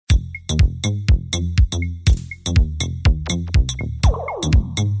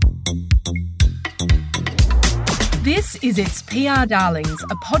This is It's PR Darlings,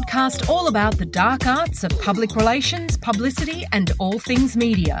 a podcast all about the dark arts of public relations, publicity and all things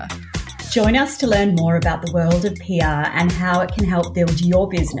media. Join us to learn more about the world of PR and how it can help build your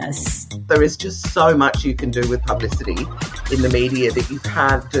business. There is just so much you can do with publicity in the media that you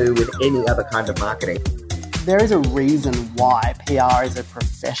can't do with any other kind of marketing. There is a reason why PR is a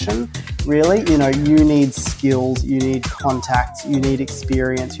profession, really. You need skills, you need contacts, you need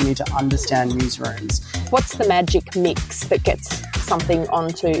experience, you need to understand newsrooms. What's the magic mix that gets something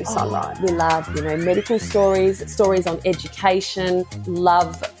onto Sunrise? We love, medical stories on education,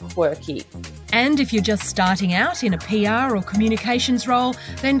 love quirky. And if you're just starting out in a PR or communications role,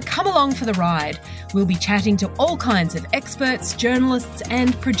 then come along for the ride. We'll be chatting to all kinds of experts, journalists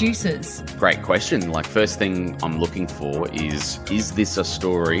and producers. Great question. First thing I'm looking for is this a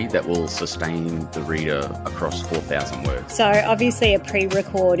story that will sustain the reader across 4,000 words? So obviously a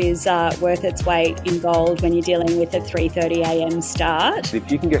pre-record is worth its weight in gold when you're dealing with a 3:30am start.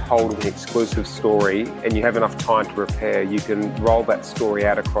 If you can get hold of an exclusive story and you have enough time to prepare, you can roll that story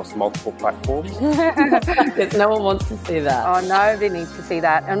out across multiple platforms. Because no one wants to see that. Oh, nobody needs to see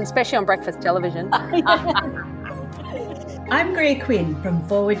that, and especially on breakfast television. I'm Greer Quinn from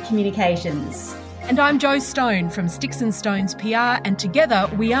Forward Communications. And I'm Jo Stone from Sticks and Stones PR, and together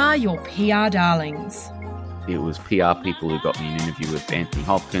we are your PR darlings. It was PR people who got me an interview with Anthony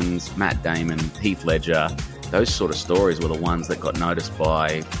Hopkins, Matt Damon, Heath Ledger. Those sort of stories were the ones that got noticed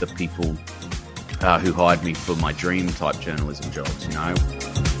by the people who hired me for my dream type journalism jobs,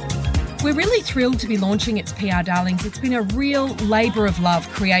 We're really thrilled to be launching It's PR Darlings. It's been a real labour of love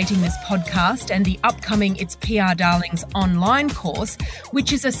creating this podcast and the upcoming It's PR Darlings online course,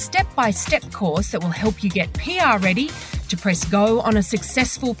 which is a step-by-step course that will help you get PR ready to press go on a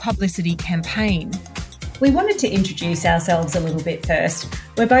successful publicity campaign. We wanted to introduce ourselves a little bit first.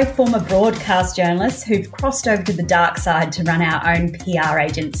 We're both former broadcast journalists who've crossed over to the dark side to run our own PR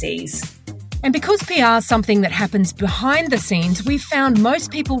agencies. And because PR is something that happens behind the scenes, we've found most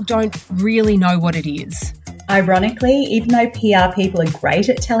people don't really know what it is. Ironically, even though PR people are great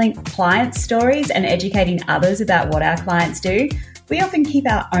at telling client stories and educating others about what our clients do, we often keep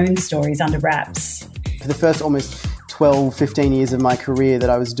our own stories under wraps. For the first almost 12, 15 years of my career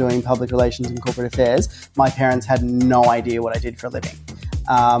that I was doing public relations and corporate affairs, my parents had no idea what I did for a living.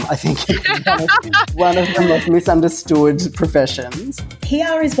 I think it's one of the most misunderstood professions.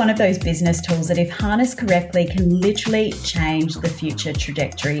 PR is one of those business tools that, if harnessed correctly, can literally change the future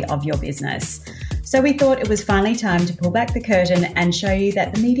trajectory of your business. So we thought it was finally time to pull back the curtain and show you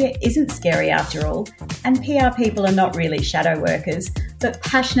that the media isn't scary after all, and PR people are not really shadow workers, but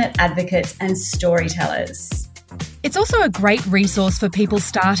passionate advocates and storytellers. It's also a great resource for people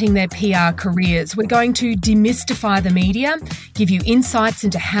starting their PR careers. We're going to demystify the media, give you insights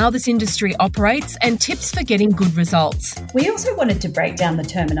into how this industry operates and tips for getting good results. We also wanted to break down the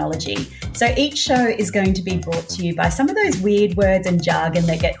terminology. So each show is going to be brought to you by some of those weird words and jargon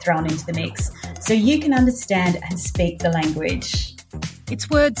that get thrown into the mix, so you can understand and speak the language. It's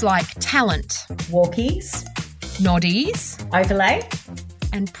words like talent, walkies, noddies, overlay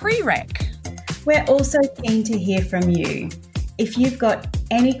and pre-rec. We're also keen to hear from you. If you've got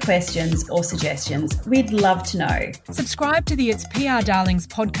any questions or suggestions, we'd love to know. Subscribe to the It's PR Darlings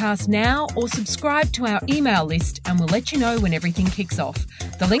podcast now, or subscribe to our email list and we'll let you know when everything kicks off.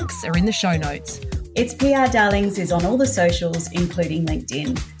 The links are in the show notes. It's PR Darlings is on all the socials, including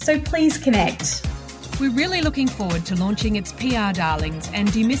LinkedIn. So please connect. We're really looking forward to launching It's PR Darlings and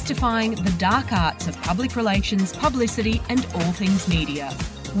demystifying the dark arts of public relations, publicity and all things media.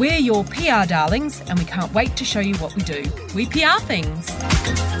 We're your PR darlings and we can't wait to show you what we do. We PR things.